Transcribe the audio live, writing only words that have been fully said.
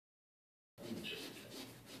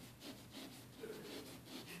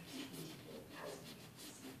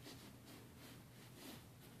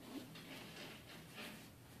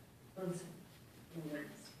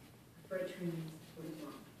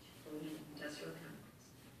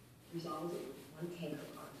resolves it with one tanker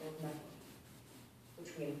car full of methane,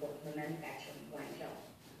 which we import from the manufacturing plant Hill.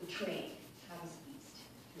 The train travels east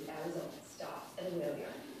through Arizona, stops at a rail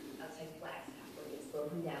yard outside Flagstaff, where it is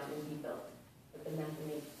broken down and rebuilt. But the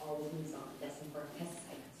methane always moves on, destined for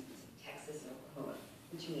pesticide concerns in Texas and Oklahoma,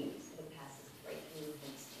 which means that it passes right through the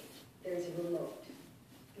whole state. There is a remote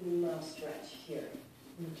 3-mile stretch here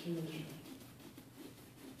in McKinley County.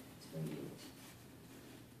 It's where you live.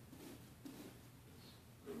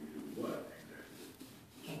 What?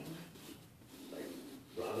 Like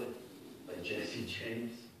Robin? Like Jesse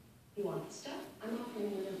James? You want the stuff? I'm offering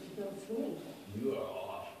you to build a swimming pool. You are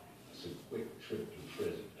off. It's a quick trip to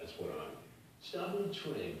prison. That's what I'm. Stop the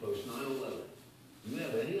train, post 9/11. You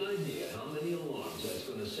have any idea how many alarms that's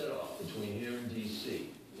going to set off between here and D.C.?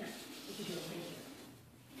 No, you can do it right here.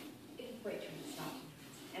 If a freight train stops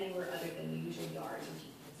anywhere other than the usual yards or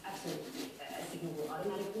depots, absolutely. A signal will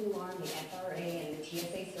automatically alarm the FRA and the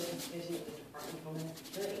TSA Service Division of the Department of Homeland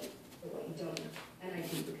Security. But what you don't know